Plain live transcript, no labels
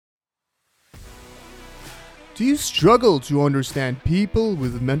Do you struggle to understand people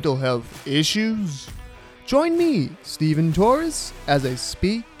with mental health issues? Join me, Stephen Torres, as I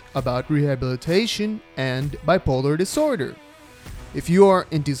speak about rehabilitation and bipolar disorder. If you are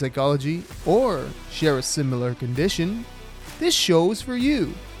into psychology or share a similar condition, this show is for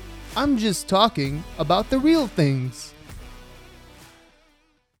you. I'm just talking about the real things.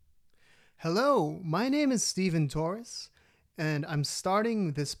 Hello, my name is Stephen Torres, and I'm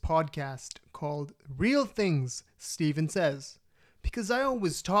starting this podcast called Real Things, Stephen Says, because I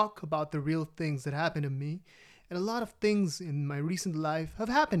always talk about the real things that happen to me, and a lot of things in my recent life have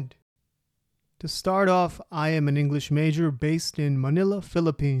happened. To start off, I am an English major based in Manila,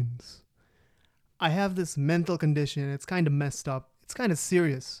 Philippines. I have this mental condition, it's kind of messed up, it's kind of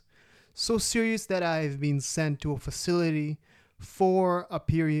serious. So serious that I've been sent to a facility for a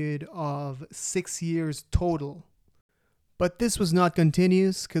period of 6 years total. But this was not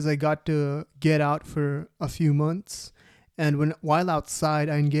continuous because I got to get out for a few months. And while outside,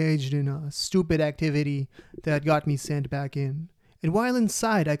 I engaged in a stupid activity that got me sent back in. And while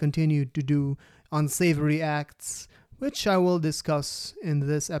inside, I continued to do unsavory acts, which I will discuss in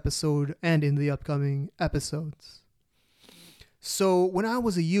this episode and in the upcoming episodes. So when I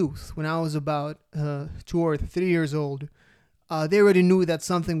was a youth, when I was about 2 or 3 years old, they already knew that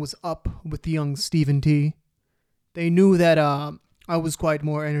something was up with the young Stephen T. They knew that I was quite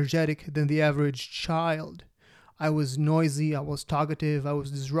more energetic than the average child. I was noisy, I was talkative, I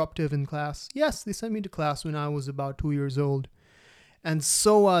was disruptive in class. Yes, they sent me to class when I was about 2 years old. And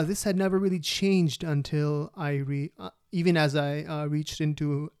so this had never really changed until even as I reached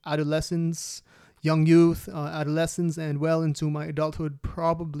into adolescence, young youth, adolescence, and well into my adulthood,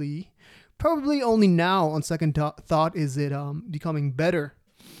 probably only now on second thought is it becoming better.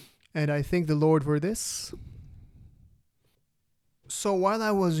 And I thank the Lord for this. So while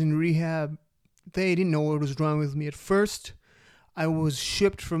I was in rehab, they didn't know what was wrong with me. At first, I was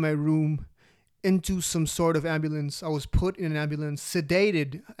shipped from my room into some sort of ambulance. I was put in an ambulance,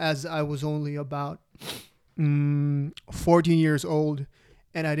 sedated as I was only about 14 years old.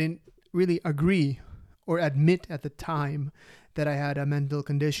 And I didn't really agree or admit at the time that I had a mental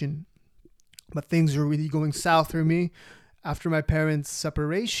condition. But things were really going south for me after my parents'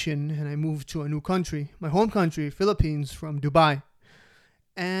 separation, and I moved to a new country, my home country, Philippines, from Dubai.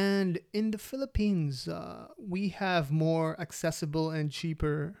 And in the Philippines, we have more accessible and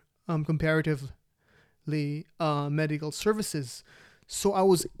cheaper, comparatively, medical services. So I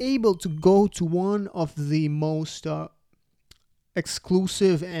was able to go to one of the most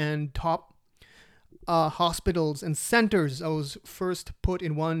exclusive and top hospitals and centers. I was first put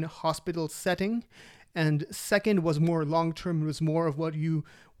in one hospital setting, and second was more long-term. It was more of what you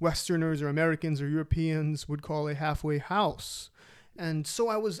Westerners or Americans or Europeans would call a halfway house. And so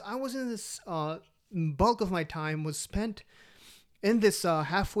I was in this bulk of my time was spent in this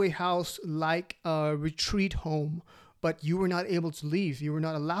halfway house like a retreat home, but you were not able to leave. You were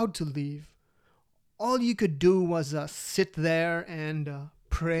not allowed to leave. All you could do was sit there and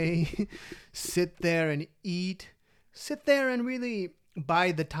pray, sit there and eat, sit there and really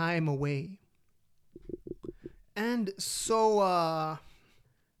bide the time away. And so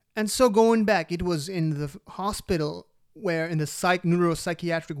going back, it was in the hospital where in the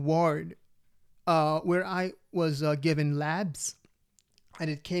neuropsychiatric ward, where I was given labs, and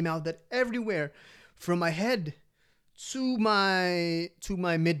it came out that everywhere, from my head to my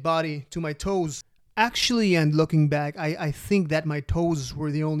mid body to my toes. Actually, and looking back, I think that my toes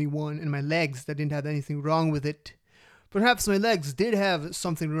were the only one, and my legs that didn't have anything wrong with it. Perhaps my legs did have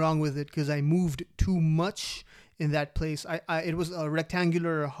something wrong with it because I moved too much in that place. It was a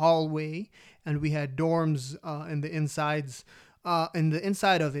rectangular hallway, and we had dorms in the insides. In the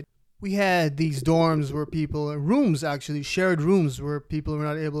inside of it, we had these dorms where rooms actually, shared rooms where people were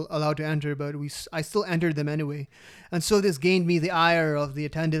not allowed to enter, but I still entered them anyway. And so this gained me the ire of the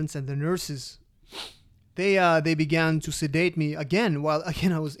attendants and the nurses. They began to sedate me again while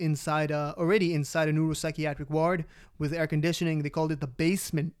again I was already inside a neuropsychiatric ward with air conditioning. They called it the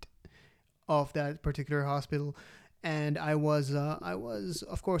basement of that particular hospital. And I was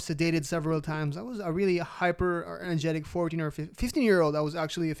of course sedated several times. I was a really hyper or energetic 14 or 15-year-old. I was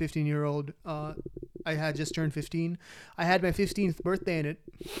actually a 15-year-old. I had just turned 15. I had my 15th birthday in it.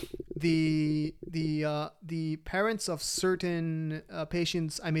 The parents of certain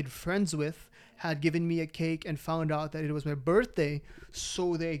patients I made friends with had given me a cake and found out that it was my birthday,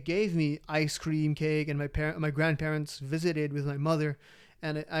 so they gave me ice cream, cake, and my grandparents visited with my mother.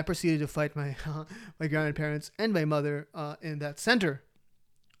 And I proceeded to fight my grandparents and my mother in that center.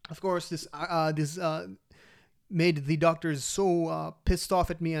 Of course, this made the doctors so pissed off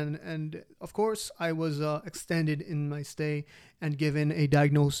at me, and of course I was extended in my stay and given a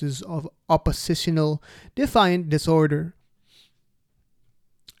diagnosis of oppositional defiant disorder.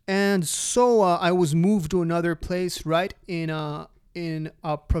 And so I was moved to another place right in a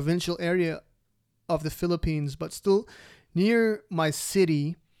provincial area of the Philippines, but still near my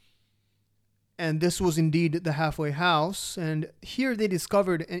city. And this was indeed the halfway house. And here they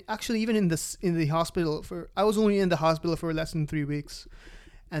discovered, and actually even in the hospital I was only in the hospital for less than 3 weeks,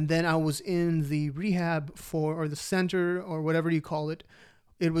 and then I was in the rehab or the center or whatever you call it.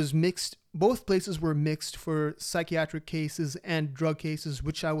 It was mixed. Both places were mixed for psychiatric cases and drug cases,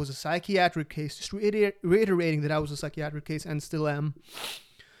 which I was a psychiatric case. Just reiterating that I was a psychiatric case and still am.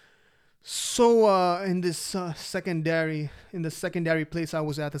 So in the secondary place I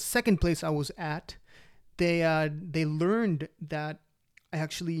was at, the second place I was at, they learned that I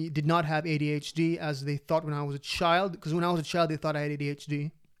actually did not have ADHD as they thought when I was a child. Because when I was a child, they thought I had ADHD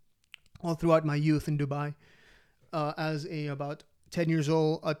all throughout my youth in Dubai. As a about 10 years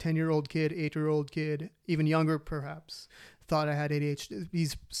old, a 10-year-old kid, 8-year-old kid, even younger perhaps, thought I had ADHD.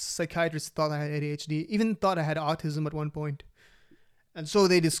 These psychiatrists thought I had ADHD, even thought I had autism at one point. And so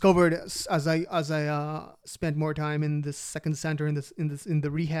they discovered as I spent more time in this second center in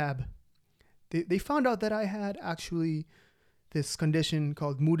the rehab, they found out that I had actually this condition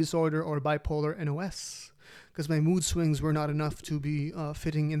called mood disorder or bipolar NOS, because my mood swings were not enough to be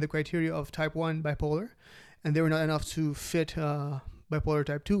fitting in the criteria of type 1 bipolar, and they were not enough to fit bipolar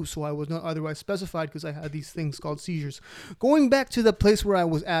type 2, so I was not otherwise specified because I had these things called seizures. Going back to the place where I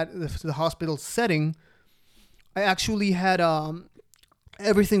was at, the hospital setting, I actually had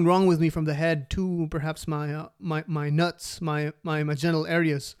everything wrong with me from the head to perhaps my nuts, my genital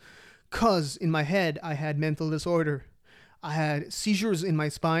areas, because in my head I had mental disorder. I had seizures in my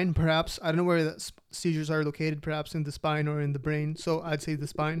spine, perhaps. I don't know where the seizures are located, perhaps in the spine or in the brain, so I'd say the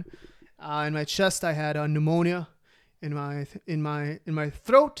spine. In my chest I had pneumonia. In my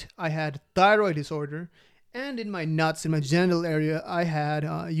throat I had thyroid disorder. And in my nuts, in my genital area, I had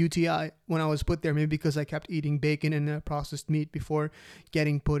UTI when I was put there, maybe because I kept eating bacon and processed meat before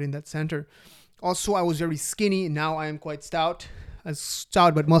getting put in that center. Also, I was very skinny, and now I am quite stout. As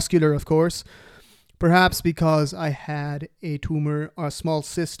stout but muscular, of course. Perhaps because I had a tumor, or a small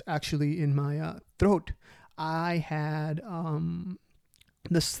cyst, actually, in my throat. I had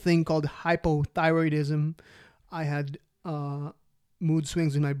this thing called hypothyroidism. I had mood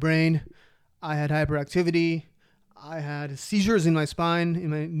swings in my brain. I had hyperactivity. I had seizures in my spine, in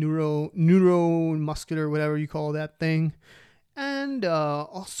my neuromuscular, whatever you call that thing. And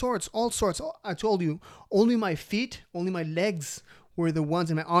all sorts. I told you, only my feet, only my legs were the ones,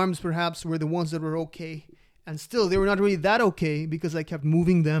 and my arms perhaps were the ones that were okay. And still, they were not really that okay because I kept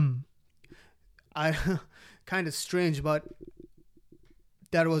moving them. I kind of strange, but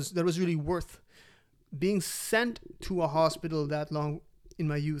that was really worth being sent to a hospital that long in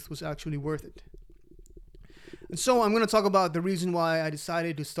my youth was actually worth it. And so I'm going to talk about the reason why I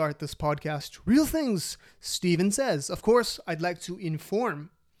decided to start this podcast. Real Things, Steven Says. Of course, I'd like to inform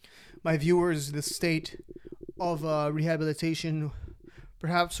my viewers the state of rehabilitation,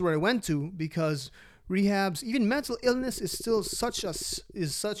 perhaps where I went to, because rehabs, even mental illness, is still such a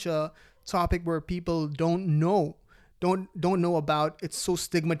topic where people don't know about. It's so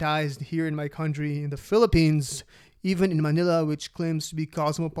stigmatized here in my country, in the Philippines. Even in Manila, which claims to be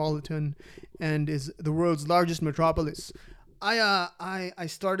cosmopolitan and is the world's largest metropolis. I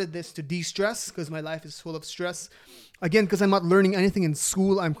started this to de-stress because my life is full of stress. Again, because I'm not learning anything in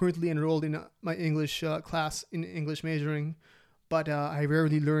school. I'm currently enrolled in my English class in English majoring. But I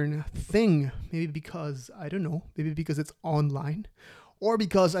rarely learn a thing. Maybe because, I don't know, maybe because it's online. Or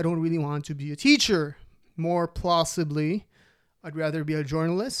because I don't really want to be a teacher. More plausibly, I'd rather be a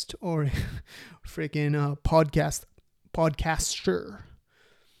journalist or freaking podcaster.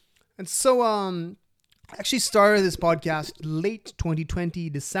 And so I actually started this podcast late 2020,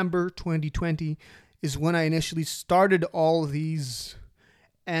 December 2020 is when I initially started all of these.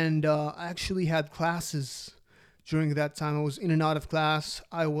 And I actually had classes during that time. I was in and out of class.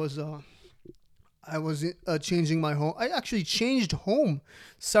 I was changing my home. I actually changed home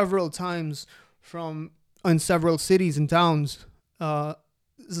several times in several cities and towns.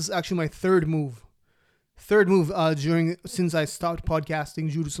 This is actually my third move since I stopped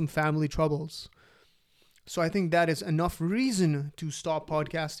podcasting due to some family troubles. So I think that is enough reason to stop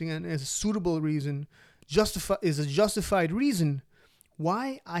podcasting, and is a suitable reason, is a justified reason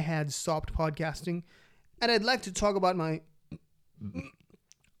why I had stopped podcasting. And I'd like to talk about my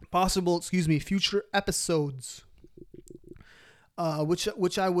future episodes,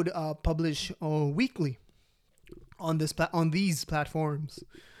 which I would publish weekly. on these platforms.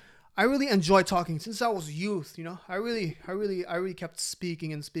 I really enjoy talking since I was youth. I really kept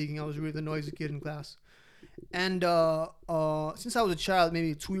speaking and speaking. I was really the noisy kid in class. And since I was a child,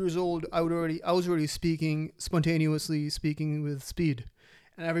 maybe 2 years old, I was already speaking spontaneously, speaking with speed,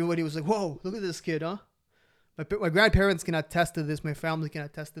 and everybody was like, "Whoa, look at this kid, huh?" My grandparents can attest to this. My family can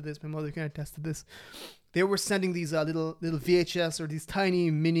attest to this. My mother can attest to this. They were sending these little VHS or these tiny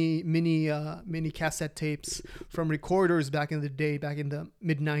mini cassette tapes from recorders back in the day, back in the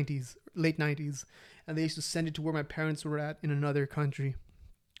mid 90s, late 90s, and they used to send it to where my parents were at in another country.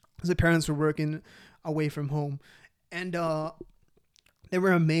 Because the parents were working away from home, and they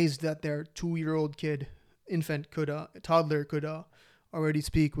were amazed that their 2-year-old toddler could already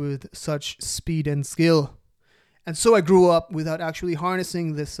speak with such speed and skill. And so I grew up without actually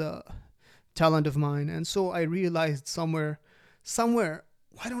harnessing this talent of mine. And so I realized somewhere,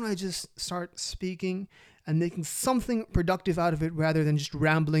 why don't I just start speaking and making something productive out of it rather than just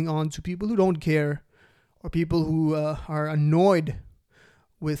rambling on to people who don't care or people who are annoyed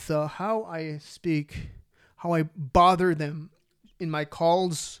with how I speak, how I bother them in my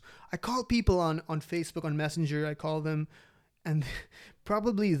calls. I call people on Facebook, on Messenger. I call them, and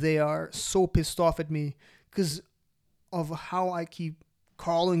probably they are so pissed off at me because of how I keep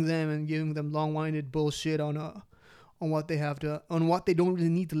calling them and giving them long-winded bullshit on what they don't really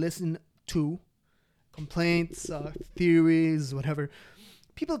need to listen to, complaints, theories, whatever.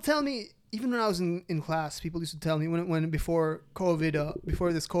 People tell me, even when I was in class, people used to tell me when before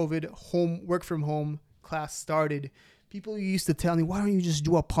this COVID work from home class started, people used to tell me, why don't you just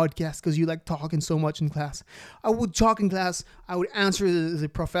do a podcast because you like talking so much in class? I would talk in class. I would answer the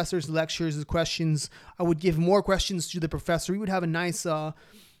professor's lectures, the questions. I would give more questions to the professor. We would have a nice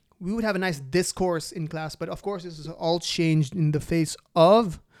discourse in class. But of course, this is all changed in the face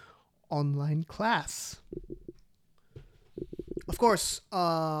of online class. Of course,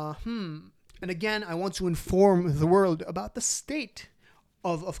 and again, I want to inform the world about the state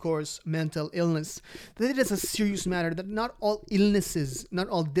of course, mental illness. That it is a serious matter, that not all illnesses, not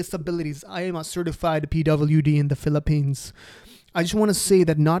all disabilities. I am a certified PWD in the Philippines. I just want to say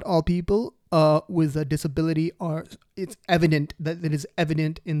that not all people with a disability it's evident that it is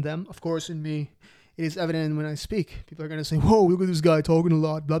evident in them. Of course, in me, it is evident when I speak. People are going to say, whoa, look at this guy talking a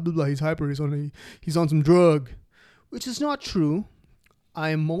lot, blah, blah, blah. He's hyper, he's on some drug, which is not true. I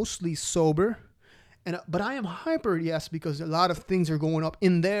am mostly sober. But I am hyper, yes, because a lot of things are going up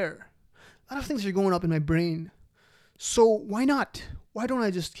in there. A lot of things are going up in my brain. So why not? Why don't I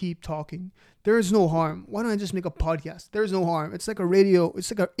just keep talking? There is no harm. Why don't I just make a podcast? There is no harm. It is a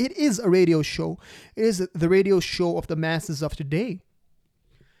radio show. It is the radio show of the masses of today.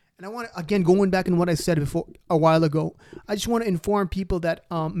 And I want to, again, going back in what I said before a while ago, I just want to inform people that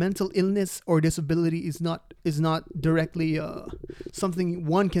mental illness or disability is not directly something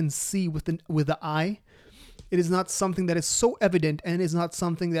one can see with the eye. It is not something that is so evident, and it is not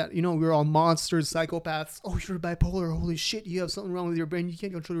something that, we're all monsters, psychopaths. Oh, you're bipolar. Holy shit, you have something wrong with your brain. You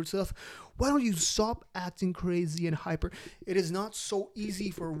can't control yourself. Why don't you stop acting crazy and hyper? It is not so easy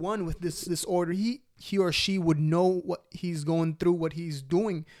for one with this disorder. He or she would know what he's going through, what he's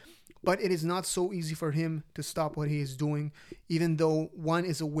doing. But it is not so easy for him to stop what he is doing, even though one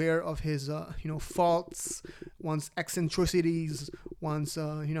is aware of his, faults, one's eccentricities, one's,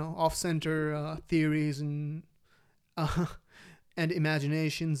 off-center theories and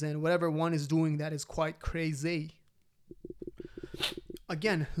imaginations, and whatever one is doing that is quite crazy.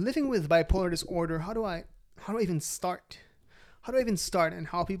 Again, living with bipolar disorder, how do I even start? How do I even start, and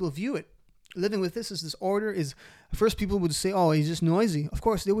how people view it? Living with this disorder is, first people would say, oh, he's just noisy. Of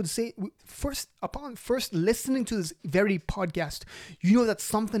course, they would say, upon first listening to this very podcast, you know that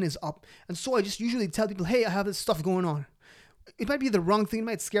something is up. And so I just usually tell people, hey, I have this stuff going on. It might be the wrong thing, it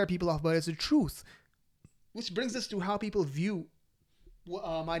might scare people off, but it's the truth. Which brings us to how people view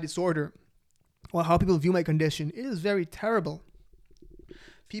my disorder, or how people view my condition. It is very terrible.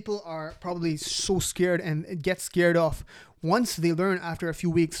 People are probably so scared and get scared off once they learn after a few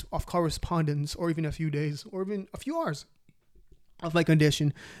weeks of correspondence, or even a few days, or even a few hours of my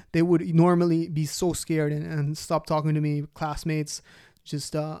condition. They would normally be so scared and stop talking to me. Classmates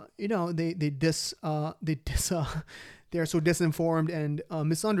just, they are so disinformed and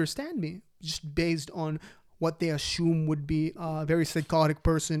misunderstand me just based on what they assume would be a very psychotic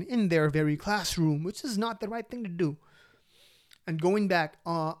person in their very classroom, which is not the right thing to do. And going back,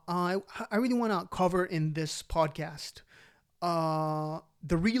 I really want to cover in this podcast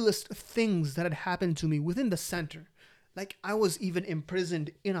the realist things that had happened to me within the center. Like, I was even imprisoned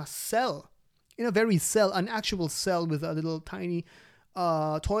in a cell, an actual cell with a little tiny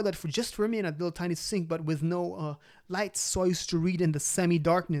toilet for just for me and a little tiny sink, but with no lights. So I used to read in the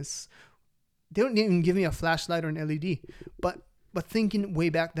semi-darkness. They don't even give me a flashlight or an LED, but thinking way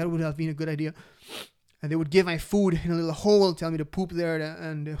back, that would have been a good idea. And they would give my food in a little hole, tell me to poop there,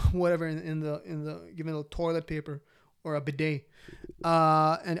 and whatever in the give me a little toilet paper or a bidet.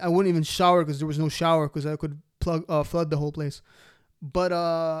 And I wouldn't even shower because there was no shower because I could flood the whole place.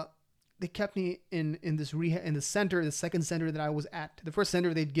 But they kept me in this rehab in the center, the second center that I was at. The first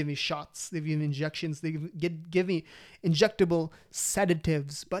center, they'd give me shots, they'd give me injections, they give me injectable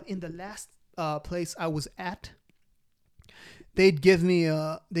sedatives. But in the last place I was at, they'd give me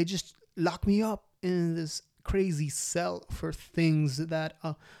they just lock me up in this crazy cell for things that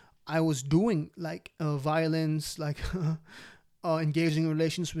I was doing, like violence, like engaging in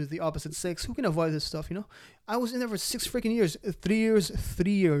relations with the opposite sex. Who can avoid this stuff, you know? I was in there for 6 freaking years,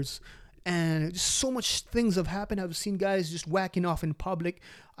 3 years. And just so much things have happened. I've seen guys just whacking off in public.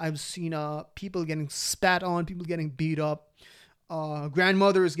 I've seen people getting spat on, people getting beat up.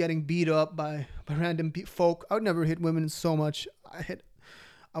 Grandmothers getting beat up by random folk. I would never hit women so much.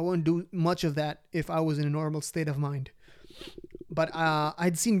 I wouldn't do much of that if I was in a normal state of mind. But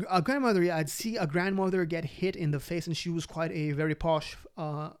I'd seen a grandmother. I'd see a grandmother get hit in the face, and she was quite a very posh.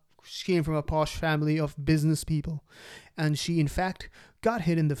 She came from a posh family of business people, and she in fact got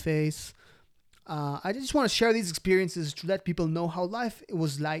hit in the face. I just want to share these experiences to let people know how life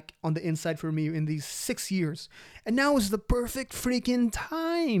was like on the inside for me in these 6 years. And now is the perfect freaking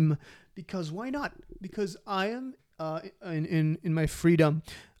time, because why not? Because I am in my freedom.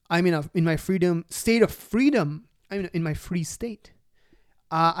 I'm in my freedom state of freedom. I'm in my free state.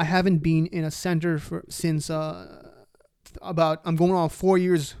 I haven't been in a center since I'm going on 4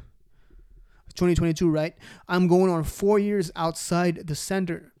 years. 2022, right? I'm going on 4 years outside the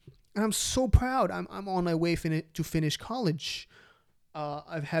center, and I'm so proud. I'm on my way to finish college.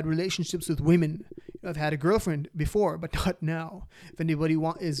 I've had relationships with women. I've had a girlfriend before, but not now. If anybody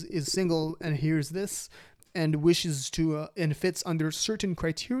is single and hears this and wishes to and fits under certain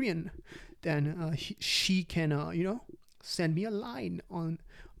criterion, then she can send me a line on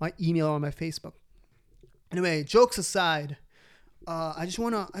my email or my Facebook. Anyway, jokes aside, I just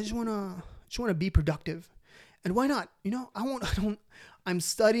wanna be productive, and why not? I'm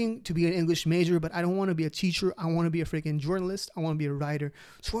studying to be an English major, but I don't want to be a teacher. I want to be a freaking journalist. I want to be a writer.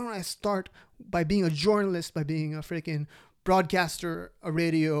 So why don't I start by being a journalist, by being a freaking broadcaster, a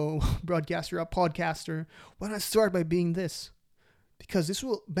radio broadcaster, a podcaster? Why don't I start by being this? Because this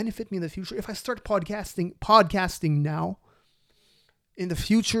will benefit me in the future. If I start podcasting now, in the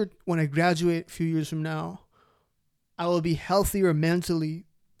future, when I graduate a few years from now, I will be healthier mentally,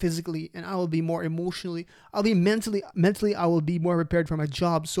 physically, and I will be more emotionally. I'll be mentally, I will be more prepared for my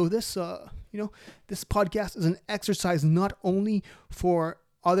job. So this, this podcast is an exercise not only for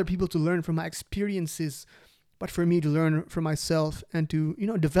other people to learn from my experiences, but for me to learn from myself and to,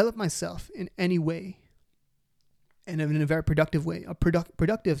 develop myself in any way. And in a very productive way.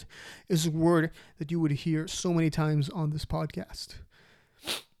 Productive is a word that you would hear so many times on this podcast.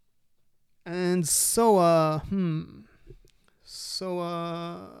 And so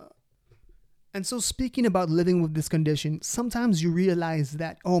speaking about living with this condition, sometimes you realize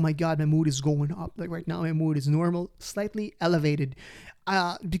that, oh my God, my mood is going up. Like right now, my mood is normal, slightly elevated.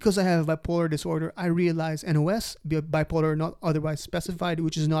 Because I have bipolar disorder, I realize NOS, bipolar not otherwise specified,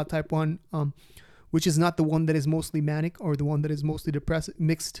 which is not type 1, which is not the one that is mostly manic or the one that is mostly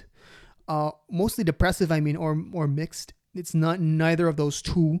mixed. Mostly depressive, or mixed. It's not neither of those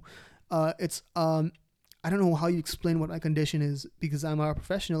two. It's I don't know how you explain what my condition is because I'm a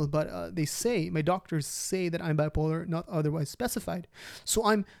professional, but my doctors say that I'm bipolar, not otherwise specified. So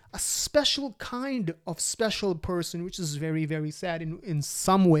I'm a special kind of special person, which is very, very sad in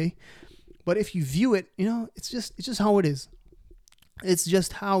some way. But if you view it, it's just how it is. It's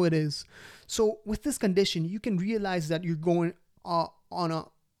just how it is. So with this condition, you can realize that you're going on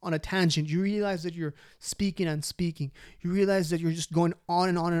a tangent. You realize that you're speaking and speaking. You realize that you're just going on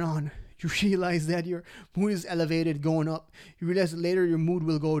and on and on. You realize that your mood is elevated, going up. You realize that later your mood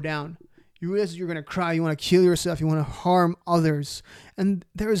will go down. You realize that you're going to cry. You want to kill yourself. You want to harm others. And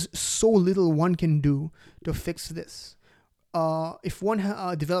there's so little one can do to fix this. If one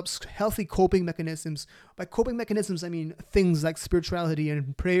develops healthy coping mechanisms, by coping mechanisms, I mean things like spirituality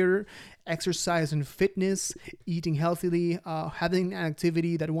and prayer, exercise and fitness, eating healthily, having an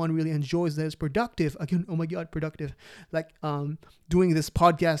activity that one really enjoys that is productive. Again, oh my God, productive. Like doing this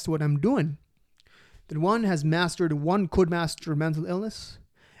podcast, what I'm doing. Then one could master mental illness.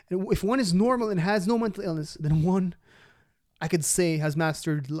 And if one is normal and has no mental illness, then one, I could say, has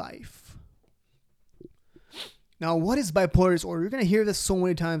mastered life. Now, what is bipolar disorder? You're going to hear this so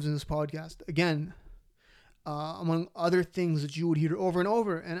many times in this podcast. Again, among other things that you would hear over and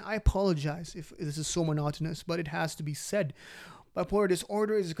over. And I apologize if this is so monotonous, but it has to be said. Bipolar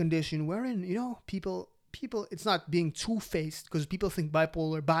disorder is a condition wherein, people, it's not being two-faced, because people think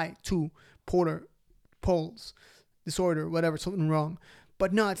bipolar, polar, poles, disorder, whatever, something wrong.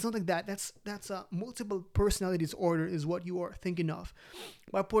 But no, it's not like that. That's a multiple personality disorder is what you are thinking of.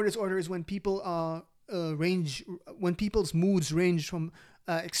 Bipolar disorder is when when people's moods range from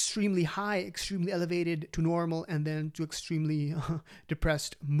extremely high, extremely elevated to normal, and then to extremely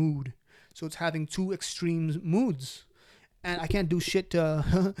depressed mood. So it's having two extreme moods, and I can't do shit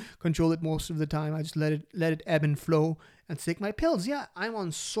to control it most of the time. I just let it ebb and flow and take my pills. Yeah, I'm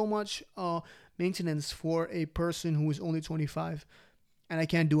on so much maintenance for a person who is only 25, and I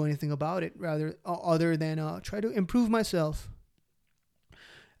can't do anything about it. Rather, other than try to improve myself.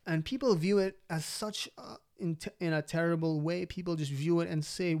 And people view it as such in a terrible way. People just view it and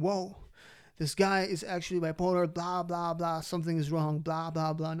say, whoa, this guy is actually bipolar, blah, blah, blah, something is wrong, blah,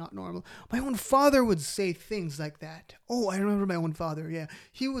 blah, blah, not normal. My own father would say things like that. Oh, I remember my own father, yeah.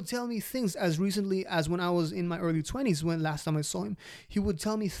 He would tell me things as recently as when I was in my early 20s, when last time I saw him. He would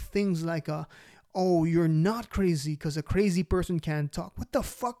tell me things like, oh, you're not crazy because a crazy person can't talk. What the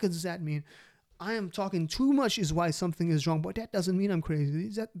fuck does that mean? I am talking too much is why something is wrong, but that doesn't mean I'm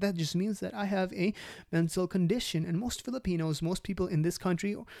crazy. That just means that I have a mental condition. And most Filipinos, most people in this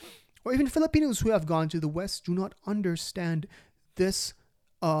country, or even Filipinos who have gone to the West, do not understand this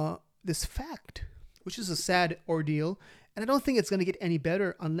fact, which is a sad ordeal. And I don't think it's going to get any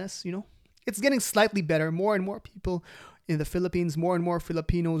better unless, it's getting slightly better. More and more people in the Philippines, more and more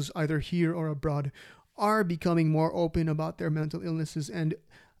Filipinos, either here or abroad, are becoming more open about their mental illnesses, and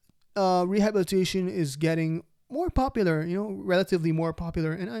rehabilitation is getting more popular, relatively more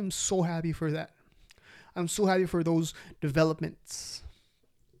popular, and I'm so happy for that. I'm so happy for those developments.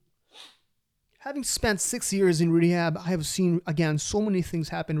 Having spent 6 years in rehab, I have seen, again, so many things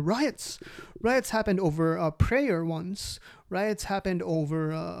happen. Riots happened over prayer once. Riots happened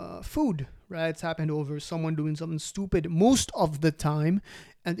over food. Riots happened over someone doing something stupid most of the time,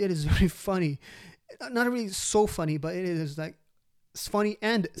 and it is very funny. Not really so funny, but it is like, it's funny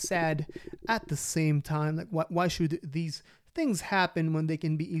and sad at the same time. Like, why should these things happen when they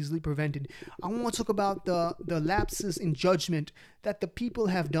can be easily prevented? I want to talk about the lapses in judgment that the people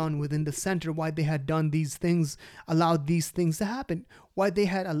have done within the center, why they had done these things, allowed these things to happen, why they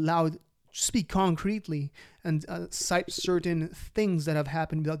had allowed, speak concretely and cite certain things that have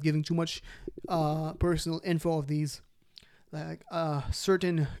happened without giving too much personal info of these. Like a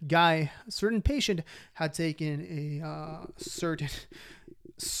certain patient had taken a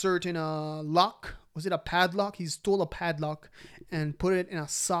certain lock. Was it a padlock? He stole a padlock and put it in a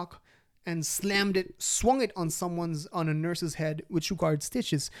sock and swung it on a nurse's head, which required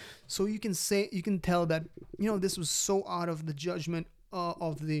stitches. So you can tell that, this was so out of the judgment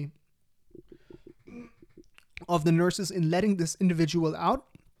of the nurses in letting this individual out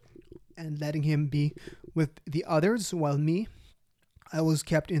and letting him be with the others, while I was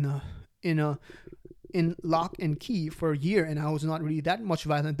kept in lock and key for a year, and I was not really that much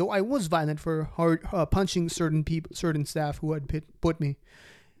violent, though I was violent for punching certain staff who had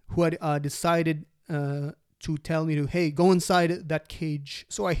decided to tell me to, hey, go inside that cage.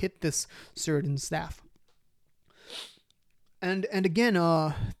 So I hit this certain staff. And again,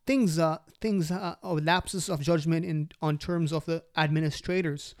 things of lapses of judgment on terms of the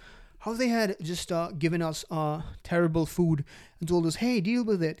administrators. How they had just given us terrible food and told us, hey, deal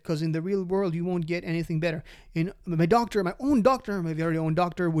with it, because in the real world you won't get anything better. My very own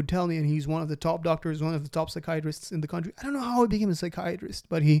doctor would tell me, and he's one of the top doctors, one of the top psychiatrists in the country. I don't know how he became a psychiatrist,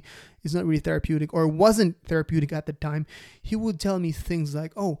 but he is not really therapeutic, or wasn't therapeutic at the time. He would tell me things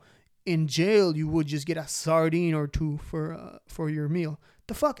like, oh, in jail you would just get a sardine or two for your meal.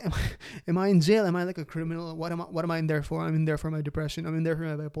 The fuck am I in jail? Am I like a criminal? What am I in there for? I'm in there for my depression. I'm in there for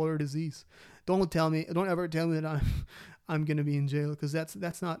my bipolar disease. Don't ever tell me that I'm gonna be in jail, because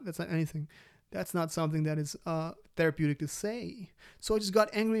that's not anything. That's not something that is therapeutic to say. So I just got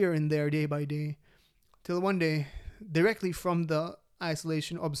angrier in there day by day, till one day, directly from the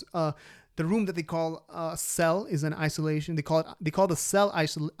isolation the room that they call cell is an isolation. They call the cell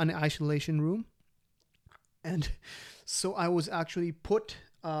an isolation room. And so I was actually put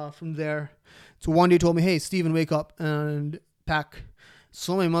from there. So one day told me, hey, Steven, wake up and pack.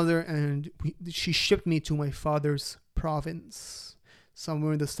 Saw my mother, and she shipped me to my father's province,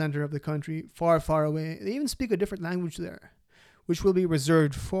 somewhere in the center of the country, far, far away. They even speak a different language there, which will be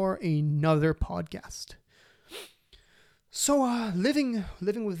reserved for another podcast. So living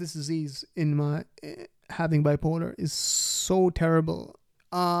with this disease having bipolar is so terrible.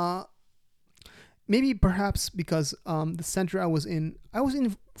 Uh, Maybe perhaps because the center I was in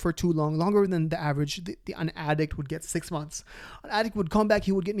for too long, longer than the average. An addict would get 6 months. An addict would come back,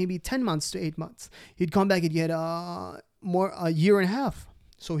 he would get maybe 10 months to 8 months. He'd come back, he'd get more a year and a half.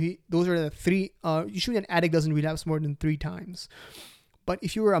 So those are the three. Usually, an addict doesn't relapse more than 3 times. But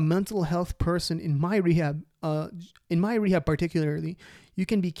if you were a mental health person in my rehab particularly, you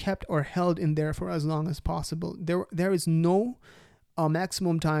can be kept or held in there for as long as possible. There is no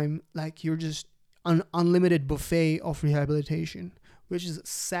maximum time. Like, you're just an unlimited buffet of rehabilitation, which is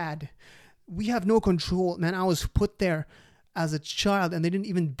sad. We have no control, man. I was put there as a child and they didn't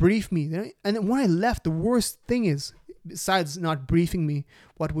even brief me. And then when I left, the worst thing is, besides not briefing me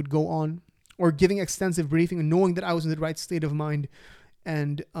what would go on or giving extensive briefing and knowing that I was in the right state of mind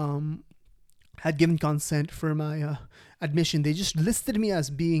and had given consent for my admission, they just listed me as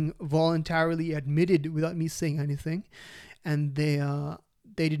being voluntarily admitted without me saying anything. And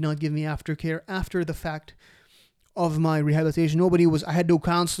they did not give me aftercare after the fact of my rehabilitation. I had no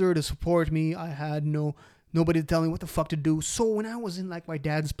counselor to support me. I had nobody to tell me what the fuck to do. So when I was in like my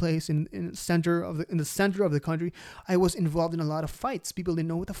dad's place in the center of the country, I was involved in a lot of fights. People didn't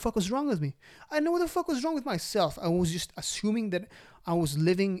know what the fuck was wrong with me. I didn't know what the fuck was wrong with myself. I was just assuming that I was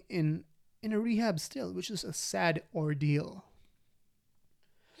living in a rehab still, which is a sad ordeal.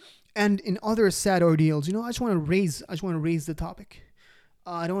 And in other sad ordeals, I just want to raise the topic.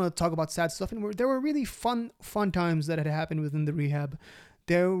 I don't want to talk about sad stuff anymore. There were really fun times that had happened within the rehab.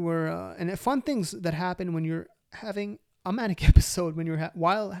 There were and fun things that happen when you're having a manic episode, when you're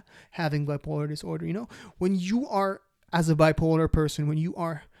while having bipolar disorder. When you are, as a bipolar person, when you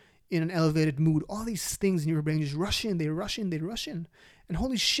are in an elevated mood, all these things in your brain just rush in, and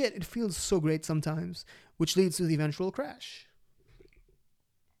holy shit, it feels so great sometimes, which leads to the eventual crash.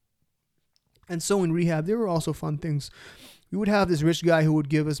 And so in rehab, there were also fun things. We would have this rich guy who would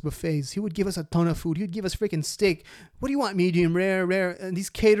give us buffets. He would give us a ton of food. He would give us freaking steak. What do you want? Medium, rare. And these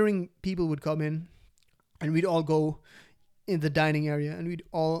catering people would come in and we'd all go in the dining area and we'd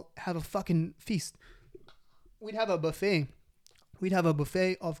all have a fucking feast. We'd have a buffet. We'd have a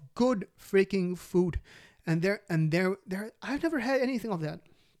buffet of good freaking food. And there, I've never had anything of that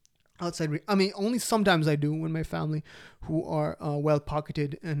outside. Only sometimes I do when my family, who are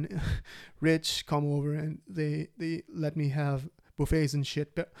well-pocketed and rich, come over and they let me have buffets and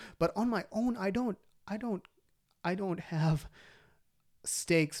shit. But on my own, I don't have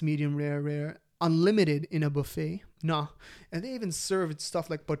steaks, medium rare, unlimited in a buffet. Nah. And they even served stuff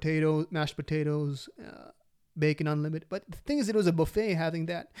like mashed potatoes, bacon unlimited. But the thing is, it was a buffet. Having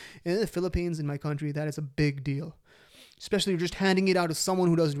that in the Philippines, in my country, that is a big deal. Especially just handing it out to someone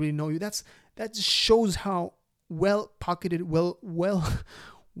who doesn't really know you. That just shows how well-pocketed, well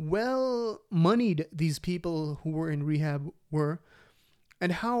moneyed these people who were in rehab were,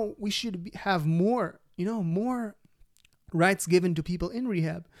 and how we should have more rights given to people in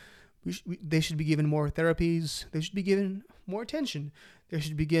rehab. They should be given more therapies. They should be given more attention. They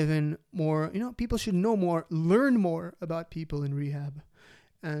should be given more, people should know more, learn more about people in rehab.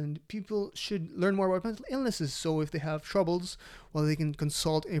 And people should learn more about mental illnesses. So if they have troubles, they can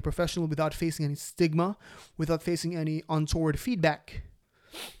consult a professional without facing any stigma, without facing any untoward feedback.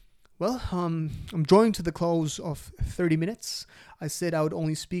 Well, I'm drawing to the close of 30 minutes. I said I would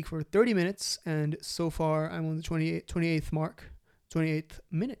only speak for 30 minutes, and so far I'm on the 28th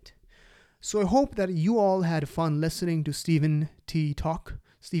minute. So I hope that you all had fun listening to Stephen T. talk.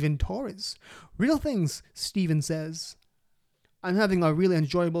 Stephen Torres. Real things, Stephen says. I'm having a really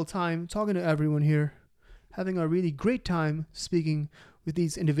enjoyable time talking to everyone here. Having a really great time speaking with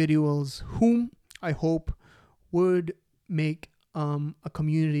these individuals whom I hope would make a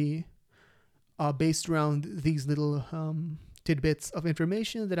community based around these little tidbits of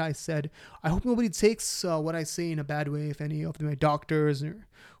information that I said. I hope nobody takes what I say in a bad way. If any of my doctors or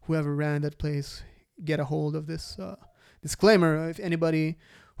whoever ran that place get a hold of this disclaimer, if anybody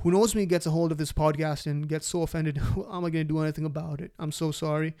who knows me gets a hold of this podcast and gets so offended, well, I'm not going to do anything about it. I'm so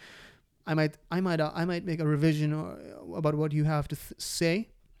sorry. I might make a revision about what you have to say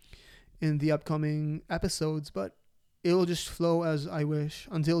in the upcoming episodes, but it'll just flow as I wish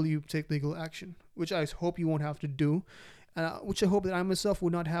until you take legal action, which I hope you won't have to do, which I hope that I myself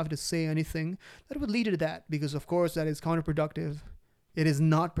would not have to say anything that would lead to that, because of course that is counterproductive. It is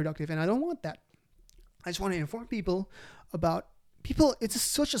not productive, and I don't want that. I just want to inform people about people. It's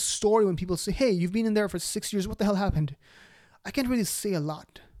such a story when people say, hey, you've been in there for 6 years. What the hell happened? I can't really say a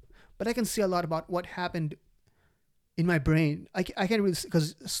lot, but I can say a lot about what happened in my brain. I can't really,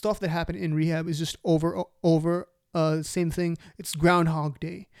 because stuff that happened in rehab is just over same thing. It's Groundhog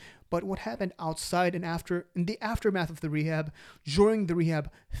Day. but what happened outside and after, in the aftermath of the rehab, during the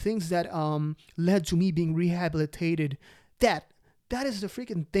rehab, things that led to me being rehabilitated. That is the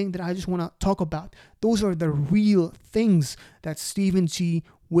freaking thing that I just want to talk about. Those are the real things that Stephen T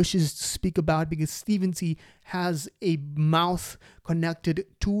wishes to speak about, because Stephen T has a mouth connected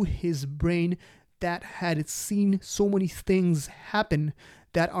to his brain that had seen so many things happen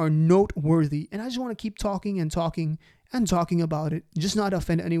that are noteworthy. And I just want to keep talking and talking and talking about it, just not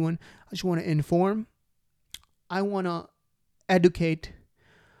offend anyone. I just want to inform. I want to educate.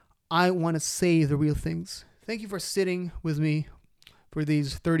 I want to say the real things. Thank you for sitting with me for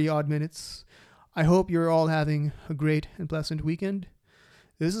these 30 odd minutes. I hope you're all having a great and pleasant weekend.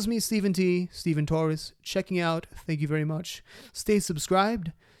 This is me, Stephen T, Stephen Torres, checking out. Thank you very much. Stay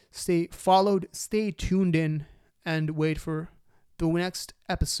subscribed, stay followed, stay tuned in, and wait for the next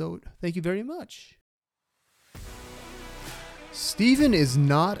episode. Thank you very much. Stephen is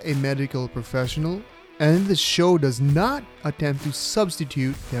not a medical professional, and the show does not attempt to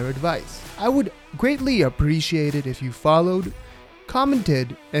substitute their advice. I would greatly appreciate it if you followed,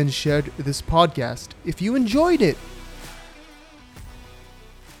 commented, and shared this podcast if you enjoyed it.